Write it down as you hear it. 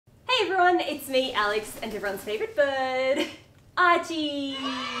everyone, it's me, Alex, and everyone's favourite bird, Archie!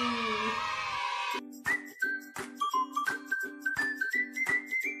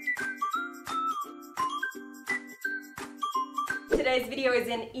 Today's video is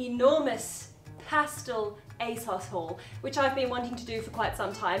an enormous pastel ASOS haul, which I've been wanting to do for quite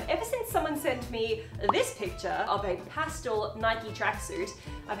some time, ever since someone sent me this picture of a pastel Nike tracksuit.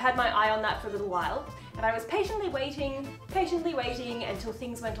 I've had my eye on that for a little while, and I was patiently waiting until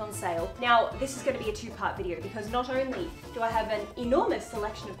things went on sale. Now, this is going to be a two-part video because not only do I have an enormous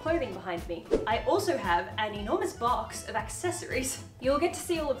selection of clothing behind me, I also have an enormous box of accessories. You'll get to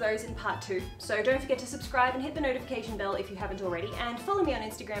see all of those in part 2, so don't forget to subscribe and hit the notification bell if you haven't already, and follow me on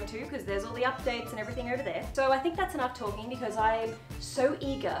Instagram too, because there's all the updates and everything over there. So I think that's enough talking because I'm so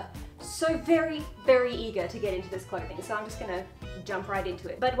eager, so very, very eager to get into this clothing, so I'm just gonna jump right into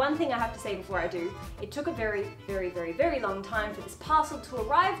it. But one thing I have to say before I do, it took a very, very, very, very long time for this parcel to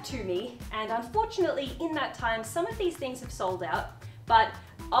arrive to me, and unfortunately in that time some of these things have sold out, but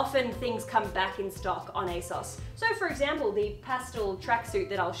often things come back in stock on ASOS. So for example, the pastel tracksuit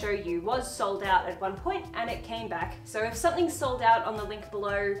that I'll show you was sold out at one point and it came back. So if something's sold out on the link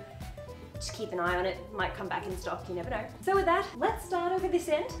below, just keep an eye on it, might come back in stock, you never know. So with that, let's start over this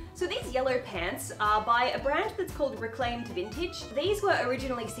end. So these yellow pants are by a brand that's called Reclaimed Vintage. These were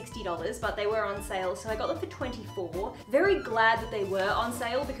originally $60, but they were on sale, so I got them for $24. Very glad that they were on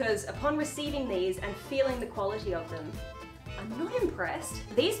sale because upon receiving these and feeling the quality of them, I'm not impressed.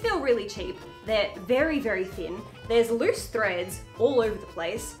 These feel really cheap. They're very, very thin. There's loose threads all over the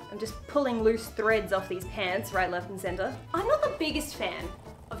place. I'm just pulling loose threads off these pants, right, left, and center. I'm not the biggest fan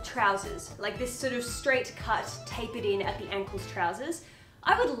of trousers, like this sort of straight cut, tapered in at the ankles trousers.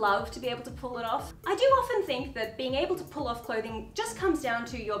 I would love to be able to pull it off. I do often think that being able to pull off clothing just comes down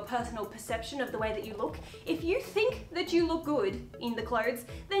to your personal perception of the way that you look. If you think that you look good in the clothes,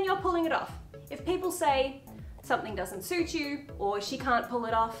 then you're pulling it off. If people say something doesn't suit you, or she can't pull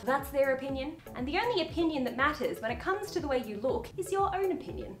it off, that's their opinion. And the only opinion that matters when it comes to the way you look is your own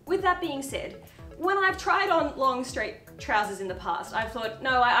opinion. With that being said, when I've tried on long straight trousers in the past, I've thought,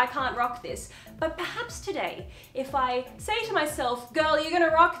 no, I can't rock this. But perhaps today, if I say to myself, girl, you're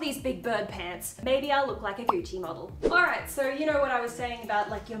gonna rock these big bird pants, maybe I'll look like a Gucci model. Alright, so you know what I was saying about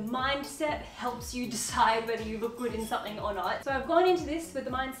like your mindset helps you decide whether you look good in something or not. So I've gone into this with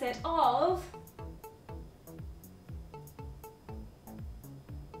the mindset of,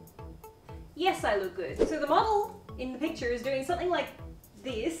 yes, I look good. So the model in the picture is doing something like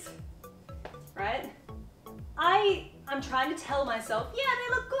this, right? I'm trying to tell myself, yeah,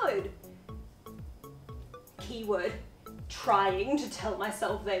 they look good. Keyword, trying to tell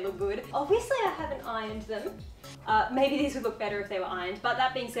myself they look good. Obviously I haven't ironed them. Maybe these would look better if they were ironed, but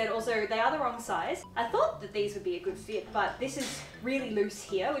that being said, also they are the wrong size. I thought that these would be a good fit, but this is really loose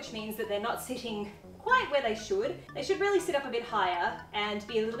here, which means that they're not sitting quite where they should. They should really sit up a bit higher and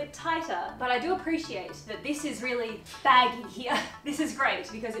be a little bit tighter, but I do appreciate that this is really baggy here. This is great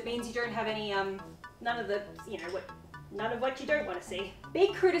because it means you don't have any, none of the, you know, none of what you don't want to see.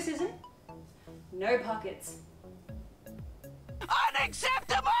 Big criticism, no pockets.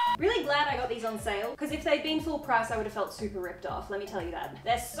 Unacceptable! Really glad I got these on sale, because if they'd been full price I would have felt super ripped off, let me tell you that.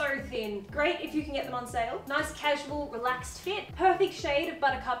 They're so thin. Great if you can get them on sale. Nice casual, relaxed fit. Perfect shade of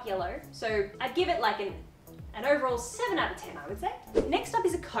buttercup yellow. So I'd give it like an overall 7 out of 10, I would say. Next up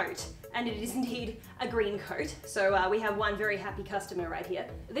is a coat, and it is indeed a green coat. So we have one very happy customer right here.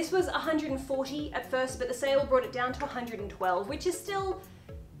 This was $140 at first, but the sale brought it down to $112, which is still,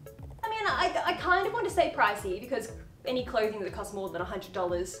 I mean, I kind of want to say pricey because any clothing that costs more than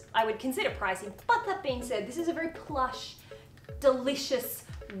 $100 I would consider pricey. But that being said, this is a very plush, delicious,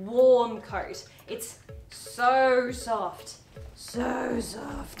 warm coat. It's so soft, so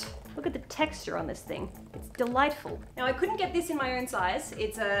soft. Look at the texture on this thing. It's delightful. Now I couldn't get this in my own size.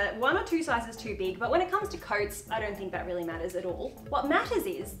 It's 1 or 2 sizes too big, but when it comes to coats, I don't think that really matters at all. What matters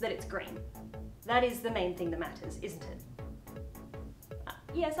is that it's green. That is the main thing that matters, isn't it?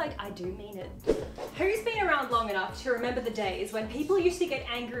 Yes, I do mean it. Who's been around long enough to remember the days when people used to get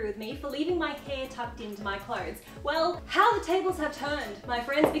angry with me for leaving my hair tucked into my clothes? Well, how the tables have turned, my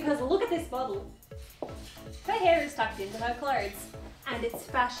friends, because look at this model. Her hair is tucked into her clothes. And it's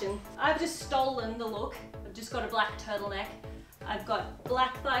fashion. I've just stolen the look. I've just got a black turtleneck. I've got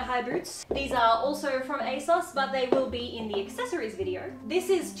black thigh-high boots. These are also from ASOS, but they will be in the accessories video. This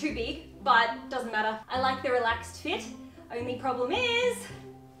is too big, but doesn't matter. I like the relaxed fit. Only problem is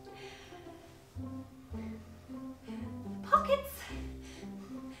pockets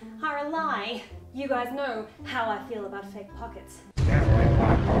are a lie. You guys know how I feel about fake pockets.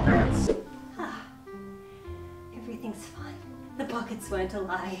 Everything's fine. The pockets weren't a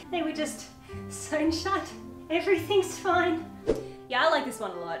lie. They were just sewn shut. Everything's fine. Yeah, I like this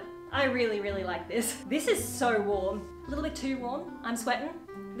one a lot. I really, really like this. This is so warm. A little bit too warm. I'm sweating.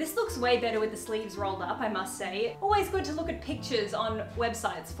 This looks way better with the sleeves rolled up, I must say. Always good to look at pictures on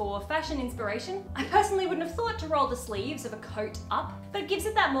websites for fashion inspiration. I personally wouldn't have thought to roll the sleeves of a coat up, but it gives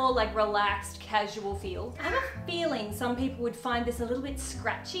it that more like relaxed, casual feel. I have a feeling some people would find this a little bit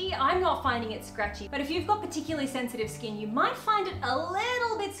scratchy. I'm not finding it scratchy, but if you've got particularly sensitive skin, you might find it a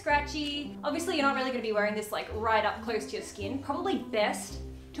little bit scratchy. Obviously, you're not really gonna be wearing this like right up close to your skin. Probably best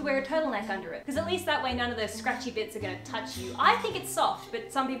to wear a turtleneck under it, because at least that way none of those scratchy bits are going to touch you. I think it's soft,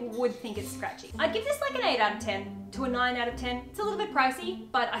 but some people would think it's scratchy. I'd give this like an 8 out of 10 to a 9 out of 10. It's a little bit pricey,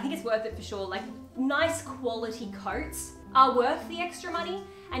 but I think it's worth it for sure. Like, nice quality coats are worth the extra money,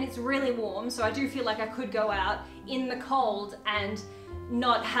 and it's really warm, so I do feel like I could go out in the cold and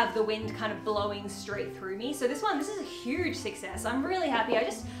not have the wind kind of blowing straight through me. So this is a huge success. I'm really happy.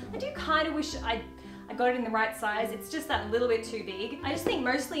 I do kind of wish I got it in the right size. It's just that little bit too big. I just think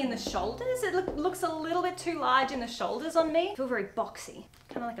mostly in the shoulders, it looks a little bit too large in the shoulders on me. I feel very boxy,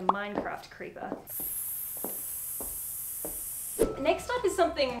 kind of like a Minecraft creeper. Next up is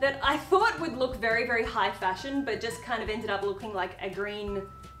something that I thought would look very, very high fashion, but just kind of ended up looking like a green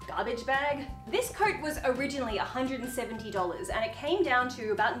garbage bag. This coat was originally $170 and it came down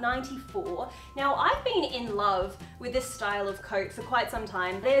to about $94. Now, I've been in love with this style of coat for quite some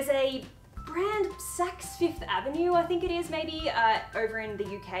time. There's a brand, Saks Fifth Avenue, I think it is, maybe, over in the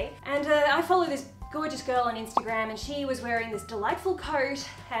UK. And I follow this gorgeous girl on Instagram, and she was wearing this delightful coat,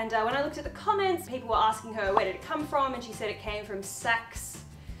 and when I looked at the comments, people were asking her where did it come from, and she said it came from Saks.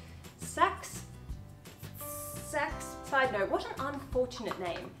 Side note, what an unfortunate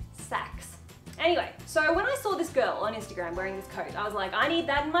name, Saks. Anyway, so when I saw this girl on Instagram wearing this coat, I was like, I need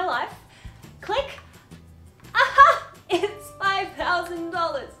that in my life. Click. Aha! It's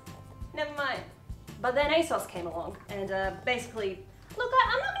 $5,000. Never mind. But then ASOS came along and basically, look,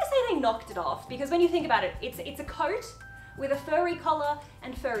 I'm not gonna say they knocked it off, because when you think about it, it's a coat with a furry collar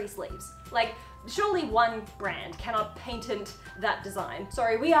and furry sleeves. Like, surely one brand cannot patent that design.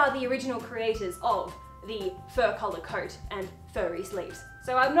 Sorry, we are the original creators of the fur collar coat and furry sleeves.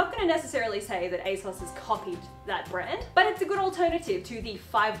 So I'm not gonna necessarily say that ASOS has copied that brand, but it's a good alternative to the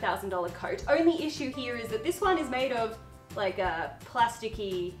 $5,000 coat. Only issue here is that this one is made of like a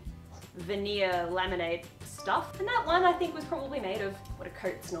plasticky veneer laminate stuff, and that one I think was probably made of what a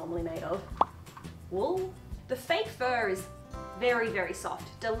coat's normally made of, wool. The fake fur is very, very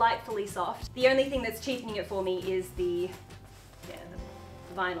soft, delightfully soft. The only thing that's cheapening it for me is the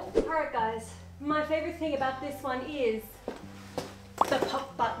vinyl. Alright guys, my favorite thing about this one is the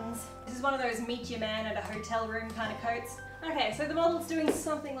pop buttons. This is one of those meet your man at a hotel room kind of coats. Okay, so the model's doing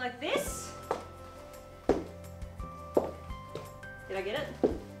something like this. Did I get it?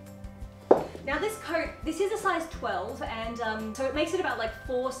 Now this coat, this is a size 12, and so it makes it about like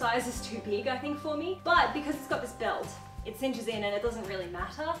 4 sizes too big, I think, for me. But because it's got this belt, it cinches in and it doesn't really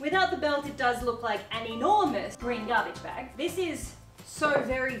matter. Without the belt, it does look like an enormous green garbage bag. This is so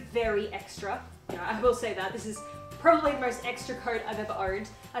very, very extra. You know, I will say that. This is probably the most extra coat I've ever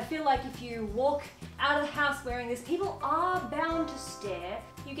owned. I feel like if you walk out of the house wearing this, people are bound to stare.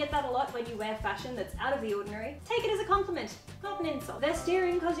 You get that a lot when you wear fashion that's out of the ordinary. Take it as a compliment, not an insult. They're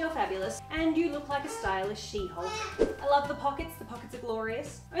staring because you're fabulous, and you look like a stylish She-Hulk. I love the pockets are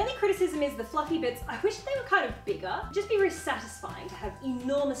glorious. Only criticism is the fluffy bits. I wish they were kind of bigger. It'd just be very satisfying to have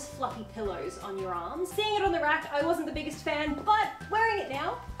enormous fluffy pillows on your arms. Seeing it on the rack, I wasn't the biggest fan, but wearing it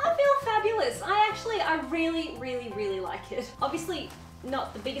now, I feel fabulous. I really, really, really like it. Obviously,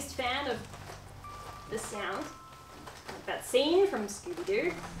 not the biggest fan of the sound. Like that scene from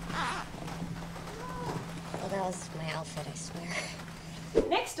Scooby-Doo. Well, that was my outfit, I swear.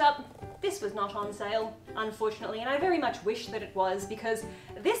 Next up, this was not on sale, unfortunately, and I very much wish that it was, because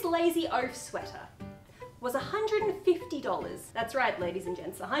this lazy Oaf sweater was $150. That's right, ladies and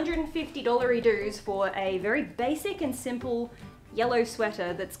gents, $150 dues for a very basic and simple yellow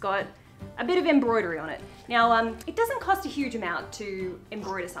sweater that's got a bit of embroidery on it. Now, it doesn't cost a huge amount to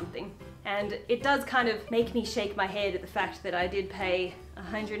embroider something, and it does kind of make me shake my head at the fact that I did pay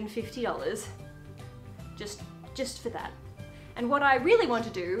 $150 just for that. And what I really want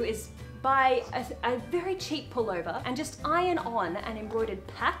to do is buy a very cheap pullover and just iron on an embroidered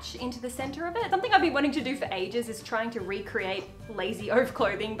patch into the center of it. Something I've been wanting to do for ages is trying to recreate lazy Oaf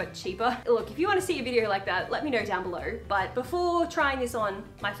clothing, but cheaper. Look, if you want to see a video like that, let me know down below. But before trying this on,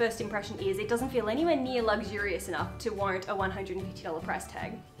 my first impression is it doesn't feel anywhere near luxurious enough to warrant a $150 price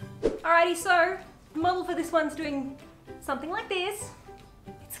tag. Alrighty, so the model for this one's doing something like this.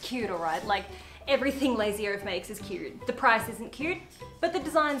 It's cute, alright? Like, everything Lazy Oaf makes is cute. The price isn't cute, but the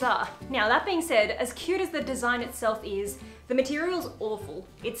designs are. Now that being said, as cute as the design itself is, the material's awful.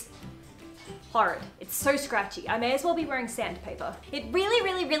 It's horrid. It's so scratchy. I may as well be wearing sandpaper. It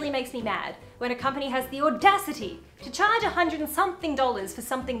really makes me mad when a company has the audacity to charge $100 and something for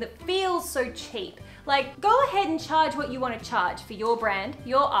something that feels so cheap. Like, go ahead and charge what you want to charge for your brand,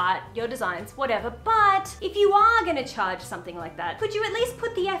 your art, your designs, whatever, but if you are going to charge something like that, could you at least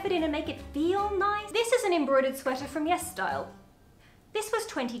put the effort in and make it feel nice? This is an embroidered sweater from Yes Style. This was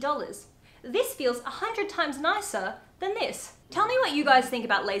 $20. This feels 100 times nicer than this. Tell me what you guys think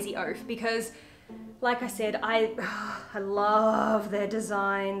about Lazy Oaf, because like I said, I love their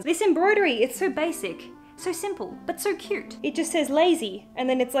designs. This embroidery, it's so basic. So simple, but so cute. It just says lazy, and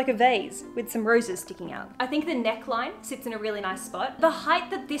then it's like a vase with some roses sticking out. I think the neckline sits in a really nice spot. The height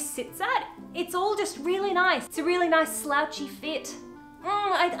that this sits at, it's all just really nice. It's a really nice slouchy fit.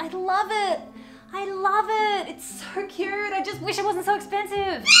 I love it. I love it. It's so cute. I just wish it wasn't so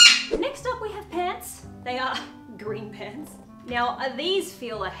expensive. Next up we have pants. They are green pants. Now, these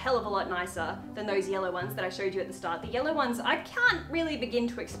feel a hell of a lot nicer than those yellow ones that I showed you at the start. The yellow ones, I can't really begin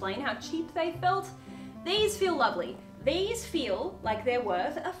to explain how cheap they felt. These feel lovely. These feel like they're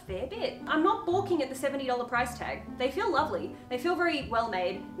worth a fair bit. I'm not balking at the $70 price tag. They feel lovely. They feel very well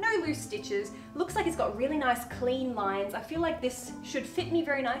made. No loose stitches. Looks like it's got really nice clean lines. I feel like this should fit me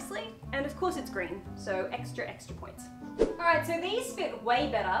very nicely. And of course it's green, so extra points. Alright, so these fit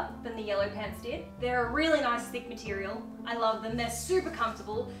way better than the yellow pants did. They're a really nice thick material. I love them. They're super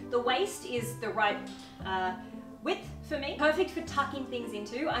comfortable. The waist is the right width for me. Perfect for tucking things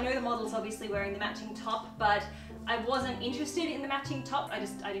into. I know the model's obviously wearing the matching top, but I wasn't interested in the matching top. I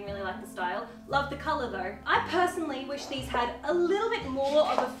didn't really like the style. Love the color though. I personally wish these had a little bit more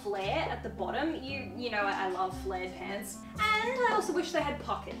of a flare at the bottom. You know I love flared pants. And I also wish they had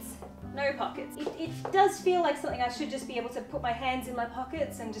pockets. No pockets. It does feel like something I should just be able to put my hands in my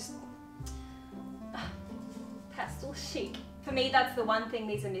pockets and just pastel chic. For me, that's the one thing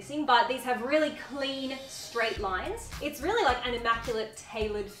these are missing, but these have really clean, straight lines. It's really like an immaculate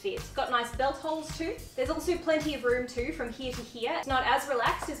tailored fit. It's got nice belt holes too. There's also plenty of room too from here to here. It's not as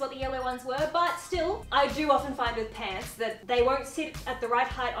relaxed as what the yellow ones were, but still, I do often find with pants that they won't sit at the right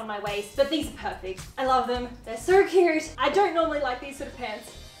height on my waist, but these are perfect. I love them. They're so cute. I don't normally like these sort of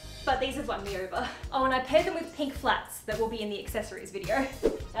pants, but these have won me over. Oh, and I paired them with pink flats that will be in the accessories video.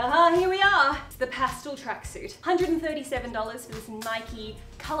 Here we are. It's the pastel tracksuit. $137 for this Nike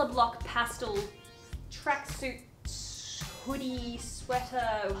color block pastel tracksuit hoodie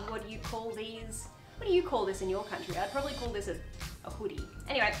sweater. What do you call these? What do you call this in your country? I'd probably call this a hoodie.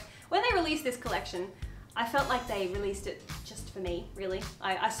 Anyway, when they released this collection, I felt like they released it just for me, really.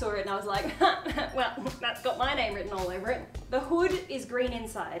 I saw it and I was like, well, that's got my name written all over it. The hood is green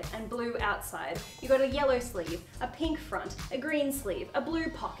inside and blue outside. You got a yellow sleeve, a pink front, a green sleeve, a blue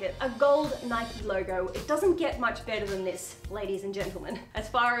pocket, a gold Nike logo. It doesn't get much better than this, ladies and gentlemen. As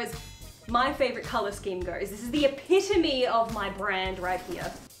far as my favorite color scheme goes, this is the epitome of my brand right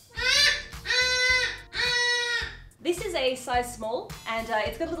here. This is a size small, and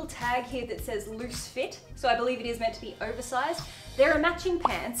it's got a little tag here that says loose fit, so I believe it is meant to be oversized. There are matching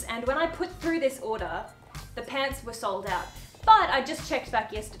pants, and when I put through this order, the pants were sold out. But I just checked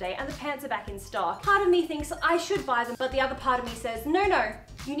back yesterday, and the pants are back in stock. Part of me thinks I should buy them, but the other part of me says, no,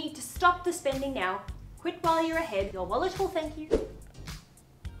 you need to stop the spending now. Quit while you're ahead. Your wallet will thank you.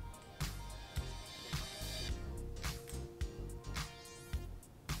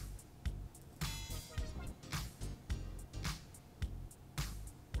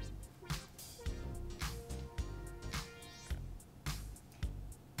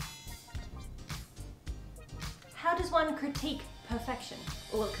 How does one critique perfection?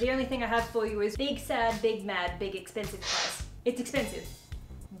 Look, the only thing I have for you is big, sad, big, mad, big, expensive price. It's expensive,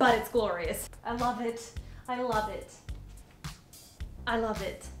 but it's glorious. I love it. I love it. I love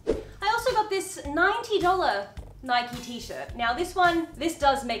it. I also got this $90 Nike t-shirt. Now this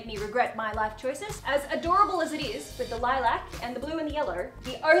does make me regret my life choices. As adorable as it is with the lilac and the blue and the yellow,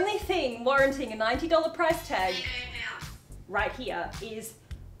 the only thing warranting a $90 price tag right here is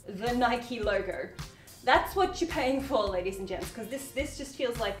the Nike logo. That's what you're paying for, ladies and gents, because this just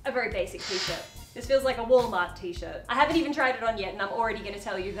feels like a very basic t-shirt. This feels like a Walmart t-shirt. I haven't even tried it on yet, and I'm already going to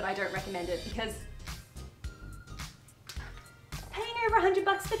tell you that I don't recommend it, because paying over $100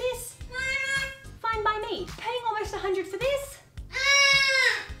 for this? Fine by me. Paying almost $100 for this?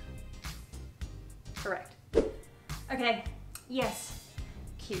 Correct. Okay, yes,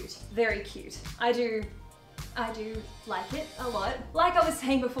 cute, very cute. I do like it a lot. Like I was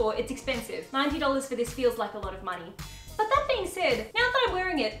saying before, it's expensive. $90 for this feels like a lot of money. But that being said, now that I'm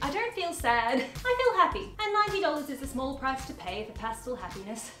wearing it, I don't feel sad. I feel happy. And $90 is a small price to pay for pastel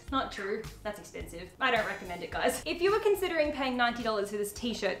happiness. Not true, that's expensive. I don't recommend it, guys. If you were considering paying $90 for this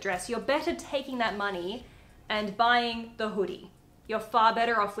t-shirt dress, you're better taking that money and buying the hoodie. You're far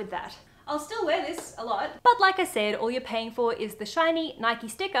better off with that. I'll still wear this a lot. But like I said, all you're paying for is the shiny Nike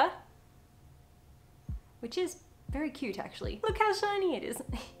sticker, which is very cute actually. Look how shiny it is.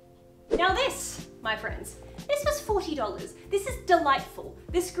 Now this, my friends, this was $40. This is delightful.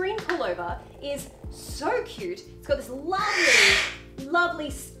 This green pullover is so cute. It's got this lovely, lovely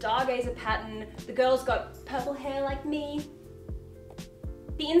Stargazer pattern. The girl's got purple hair like me.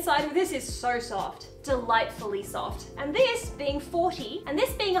 The inside of this is so soft, delightfully soft. And this being $40 and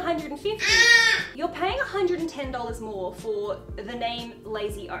this being $150, you're paying $110 more for the name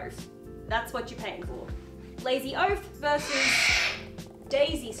Lazy Oaf. That's what you're paying for. Lazy Oaf versus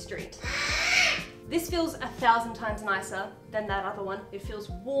Daisy Street. This feels 1,000 times nicer than that other one. It feels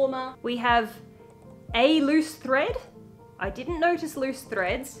warmer. We have a loose thread. I didn't notice loose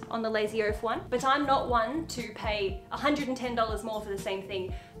threads on the Lazy Oaf one, but I'm not one to pay $110 more for the same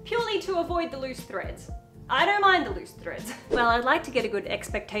thing purely to avoid the loose threads. I don't mind the loose threads. Well, I'd like to get a good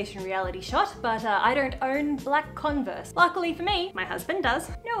expectation reality shot, but I don't own black Converse. Luckily for me, my husband does.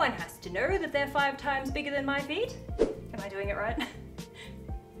 No one has to know that they're 5 times bigger than my feet. Am I doing it right?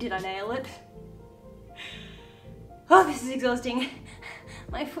 Did I nail it? Oh, this is exhausting.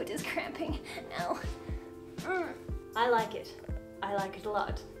 My foot is cramping. Ow. I like it. I like it a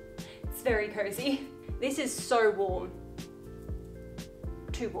lot. It's very cozy. This is so warm.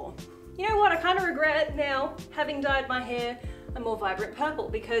 Too warm. You know what? I kind of regret now having dyed my hair a more vibrant purple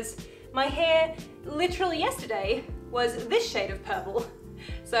because my hair literally yesterday was this shade of purple.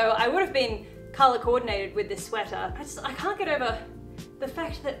 So I would have been color coordinated with this sweater. I can't get over the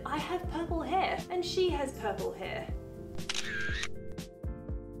fact that I have purple hair and she has purple hair.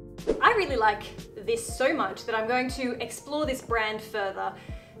 I really like this so much that I'm going to explore this brand further.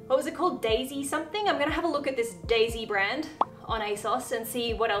 What was it called? Daisy something? I'm gonna have a look at this Daisy brand on ASOS and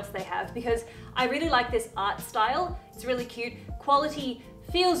see what else they have because I really like this art style. It's really cute. Quality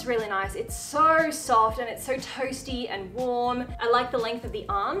feels really nice. It's so soft and it's so toasty and warm. I like the length of the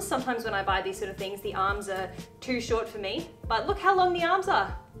arms. Sometimes when I buy these sort of things, the arms are too short for me, but look how long the arms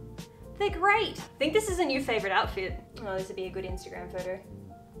are. They're great. I think this is a new favorite outfit. Oh, this would be a good Instagram photo.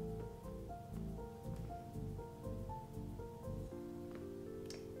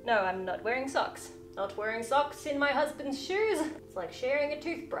 No, I'm not wearing socks. Not wearing socks in my husband's shoes. It's like sharing a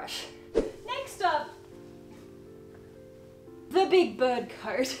toothbrush. Next up, the Big Bird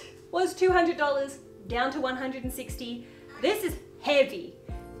coat was $200 down to $160. This is heavy,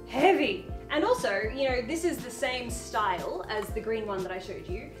 heavy. And also, you know, this is the same style as the green one that I showed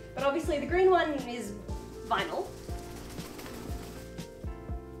you, but obviously the green one is vinyl.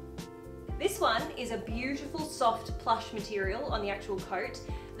 This one is a beautiful soft plush material on the actual coat.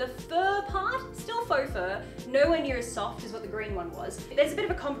 The fur part, still faux fur, nowhere near as soft as what the green one was. There's a bit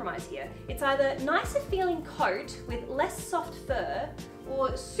of a compromise here. It's either nicer feeling coat with less soft fur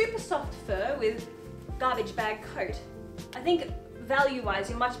or super soft fur with garbage bag coat. I think value-wise,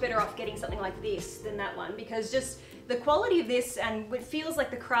 you're much better off getting something like this than that one because just the quality of this and it feels like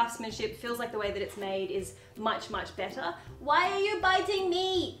the craftsmanship, feels like the way that it's made is much, much better. Why are you biting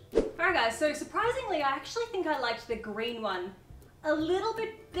me? Alright guys, so surprisingly, I actually think I liked the green one a little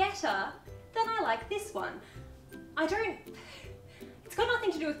bit better than I like this one. It's got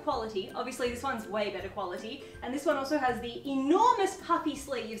nothing to do with quality. Obviously this one's way better quality, and this one also has the enormous puffy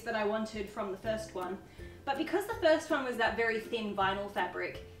sleeves that I wanted from the first one. But because the first one was that very thin vinyl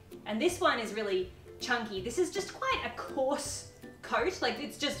fabric, and this one is really chunky, this is just quite a coarse coat. Like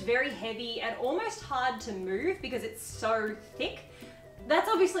it's just very heavy and almost hard to move because it's so thick. That's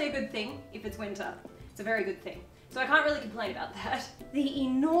obviously a good thing if it's winter. It's a very good thing. So I can't really complain about that. The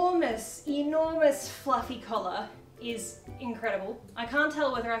enormous, enormous fluffy collar is incredible. I can't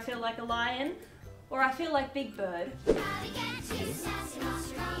tell whether I feel like a lion or I feel like Big Bird.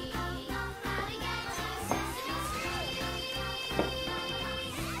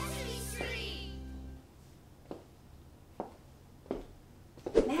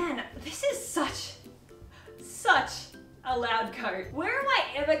 Man, this is such a loud coat. Where am I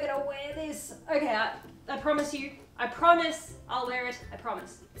ever gonna wear this? Okay, I promise you, I promise I'll wear it, I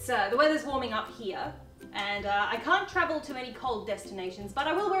promise. So the weather's warming up here and I can't travel to any cold destinations, but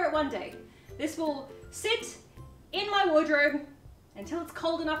I will wear it one day. This will sit in my wardrobe until it's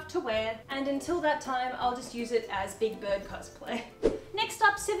cold enough to wear, and until that time I'll just use it as Big Bird cosplay. Next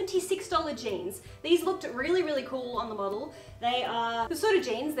up, $76 $76 jeans. These looked really, really cool on the model. They are the sort of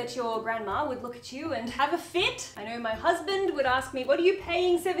jeans that your grandma would look at you and have a fit. I know my husband would ask me, what are you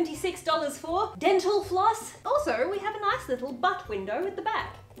paying $76 for? Dental floss. Also, we have a nice little butt window at the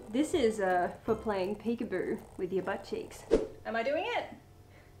back. This is for playing peekaboo with your butt cheeks. Am I doing it?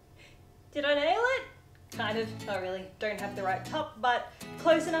 Did I nail it? Kind of, not really. Don't have the right top, but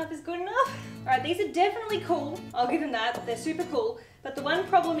close enough is good enough. All right, these are definitely cool. I'll give them that. They're super cool. But the one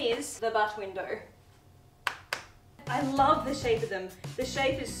problem is the butt window. I love the shape of them. The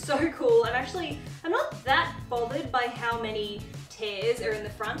shape is so cool. I'm not that bothered by how many tears are in the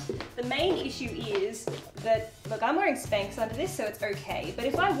front. The main issue is that, look, I'm wearing Spanx under this, so it's okay. But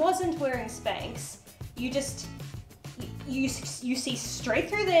if I wasn't wearing Spanx, you see straight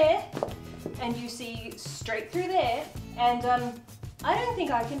through there, and you see straight through there, and I don't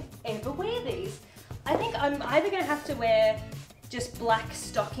think I can ever wear these. I think I'm either gonna have to wear just black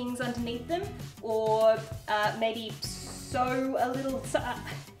stockings underneath them, or maybe sew a little, I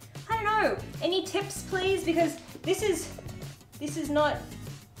don't know. Any tips, please? Because this is not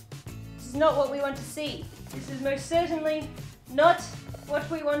what we want to see. This is most certainly not what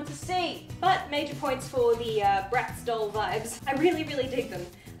we want to see. But major points for the Bratz doll vibes. I really, really dig them.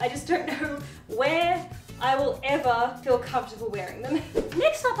 I just don't know where I will ever feel comfortable wearing them.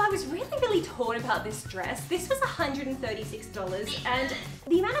 Next up, I was really, really torn about this dress. This was $136, and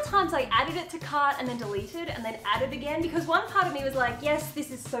the amount of times I added it to cart and then deleted and then added again, because one part of me was like, yes,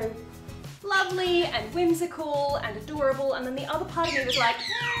 this is so lovely and whimsical and adorable, and then the other part of me was like,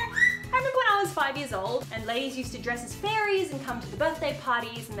 I remember when I was 5 years old and ladies used to dress as fairies and come to the birthday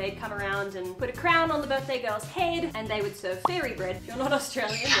parties, and they'd come around and put a crown on the birthday girl's head and they would serve fairy bread. If you're not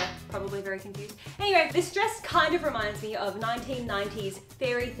Australian, you're probably very confused. Anyway, this dress kind of reminds me of 1990s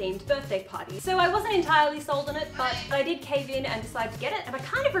fairy themed birthday parties. So I wasn't entirely sold on it, but I did cave in and decide to get it, and I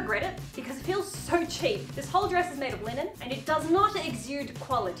kind of regret it because it feels so cheap. This whole dress is made of linen and it does not exude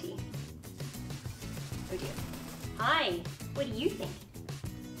quality. Oh dear. Hi, what do you think?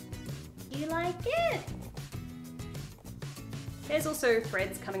 Do you like it? There's also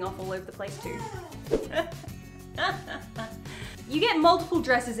threads coming off all over the place too. You get multiple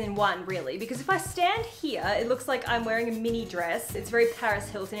dresses in one, really, because if I stand here, it looks like I'm wearing a mini dress. It's very Paris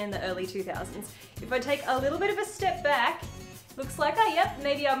Hilton in the early 2000s. If I take a little bit of a step back, looks like, oh yep,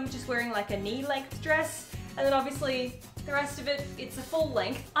 maybe I'm just wearing like a knee-length dress, and then obviously the rest of it, it's a full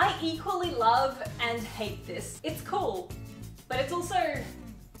length. I equally love and hate this. It's cool, but it's also,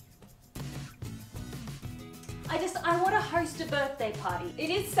 I want to host a birthday party. It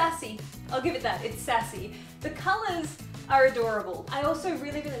is sassy. I'll give it that. It's sassy. The colors are adorable. I also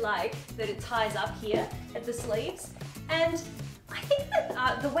really, really like that it ties up here at the sleeves. And I think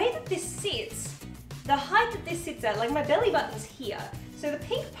that the way that this sits, the height that this sits at, like my belly button's here. So the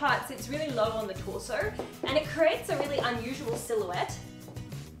pink part sits really low on the torso, and it creates a really unusual silhouette.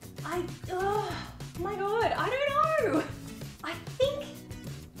 Oh my god, I don't know. I think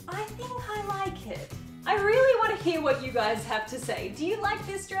I like it. I really want to hear what you guys have to say. Do you like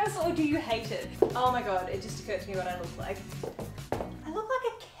this dress or do you hate it? Oh my god, it just occurred to me what I look like. I look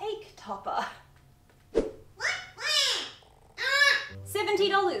like a cake topper.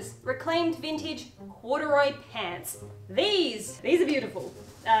 $70, reclaimed vintage corduroy pants. These are beautiful.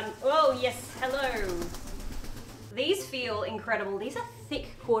 Oh yes, hello. These feel incredible. These are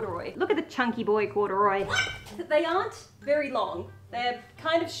thick corduroy. Look at the chunky boy corduroy. They aren't very long. They're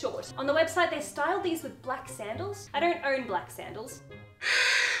kind of short. On the website, they styled these with black sandals. I don't own black sandals,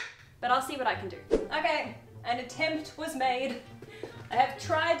 but I'll see what I can do. Okay, an attempt was made. I have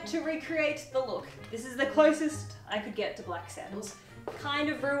tried to recreate the look. This is the closest I could get to black sandals. Kind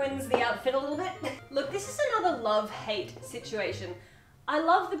of ruins the outfit a little bit. Look, this is another love-hate situation. I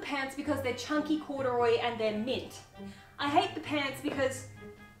love the pants because they're chunky corduroy and they're mint. I hate the pants because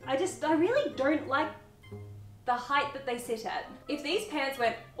I really don't like the height that they sit at. If these pants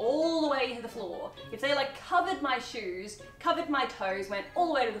went all the way to the floor, if they like covered my shoes, covered my toes, went all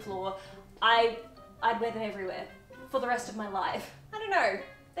the way to the floor, I'd wear them everywhere for the rest of my life. I don't know,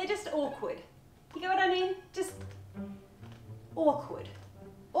 they're just awkward. You know what I mean? Just awkward.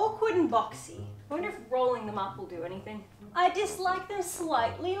 Awkward and boxy. I wonder if rolling them up will do anything. I dislike them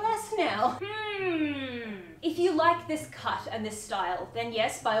slightly less now. If you like this cut and this style, then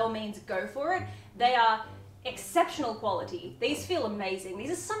yes, by all means go for it. They are exceptional quality. These feel amazing. These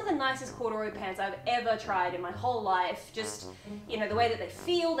are some of the nicest corduroy pants I've ever tried in my whole life. Just, you know, the way that they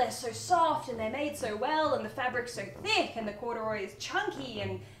feel, they're so soft and they're made so well and the fabric's so thick and the corduroy is chunky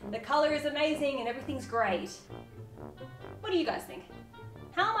and the color is amazing and everything's great. What do you guys think?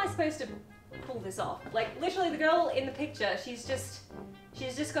 How am I supposed to pull this off? Like, literally the girl in the picture, she's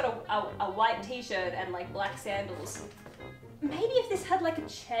She's just got a white t-shirt and like black sandals. Maybe if this had like a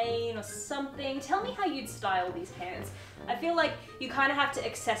chain or something. Tell me how you'd style these pants. I feel like you kind of have to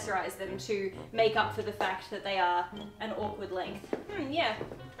accessorize them to make up for the fact that they are an awkward length. Yeah,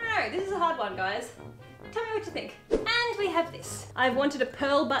 I don't know, this is a hard one, guys. Tell me what you think. And we have this. I've wanted a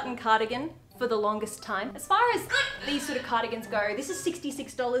pearl button cardigan for the longest time. As far as these sort of cardigans go, this is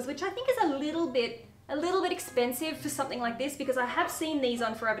 $66, which I think is a little bit expensive for something like this, because I have seen these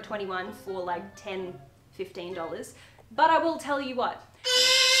on Forever 21 for like $10, $15. But I will tell you what,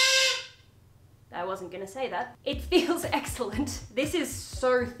 I wasn't gonna say that. It feels excellent. This is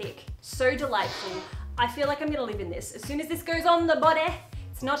so thick, so delightful. I feel like I'm gonna live in this. As soon as this goes on the body,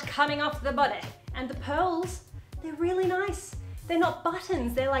 it's not coming off the body. And the pearls, they're really nice. They're not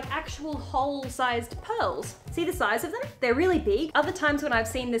buttons, they're like actual hole-sized pearls. See the size of them? They're really big. Other times when I've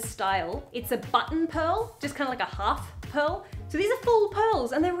seen this style, it's a button pearl, just kind of like a half pearl. So these are full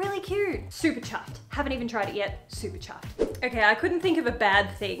pearls and they're really cute. Super chuffed. Haven't even tried it yet, super chuffed. Okay, I couldn't think of a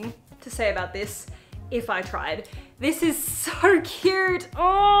bad thing to say about this if I tried. This is so cute.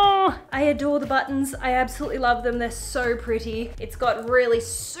 Oh, I adore the buttons. I absolutely love them. They're so pretty. It's got really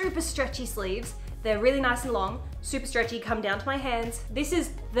super stretchy sleeves. They're really nice and long, super stretchy, come down to my hands. This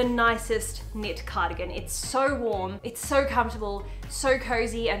is the nicest knit cardigan. It's so warm, it's so comfortable, so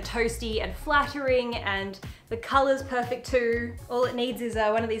cozy and toasty and flattering, and the color's perfect too. All it needs is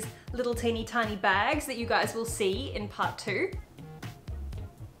one of these little teeny tiny bags that you guys will see in part 2.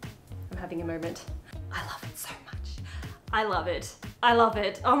 I'm having a moment. I love it so much. I love it. I love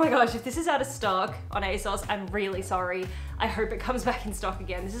it. Oh my gosh, if this is out of stock on ASOS, I'm really sorry. I hope it comes back in stock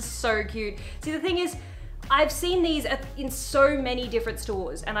again. This is so cute. See, the thing is, I've seen these in so many different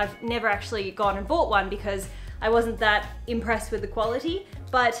stores and I've never actually gone and bought one because I wasn't that impressed with the quality.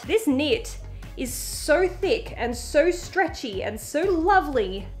 But this knit is so thick and so stretchy and so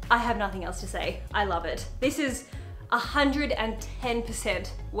lovely. I have nothing else to say. I love it. This is 110%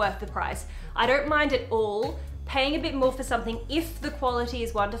 worth the price. I don't mind at all paying a bit more for something if the quality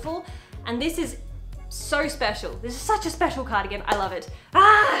is wonderful. And this is so special. This is such a special cardigan. I love it.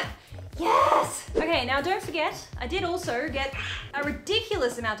 Ah, yes. Okay, now don't forget, I did also get a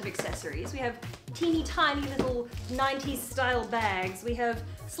ridiculous amount of accessories. We have teeny tiny little 90s style bags. We have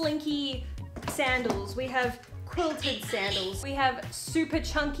slinky sandals. We have quilted sandals. We have super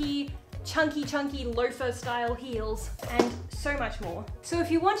chunky loafer style heels, and so much more. So if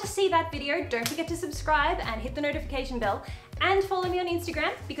you want to see that video, don't forget to subscribe and hit the notification bell, and follow me on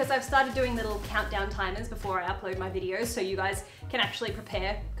Instagram, because I've started doing little countdown timers before I upload my videos so you guys can actually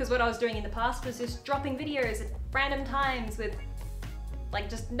prepare. Because what I was doing in the past was just dropping videos at random times with like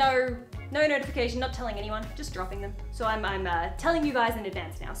just no notification, not telling anyone, just dropping them. So I'm telling you guys in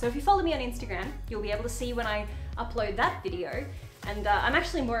advance now. So if you follow me on Instagram, you'll be able to see when I upload that video. And I'm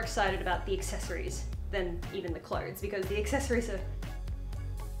actually more excited about the accessories than even the clothes, because the accessories are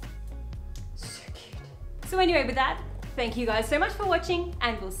so cute. So anyway, with that, thank you guys so much for watching,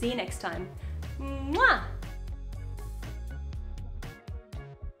 and we'll see you next time. Mwah!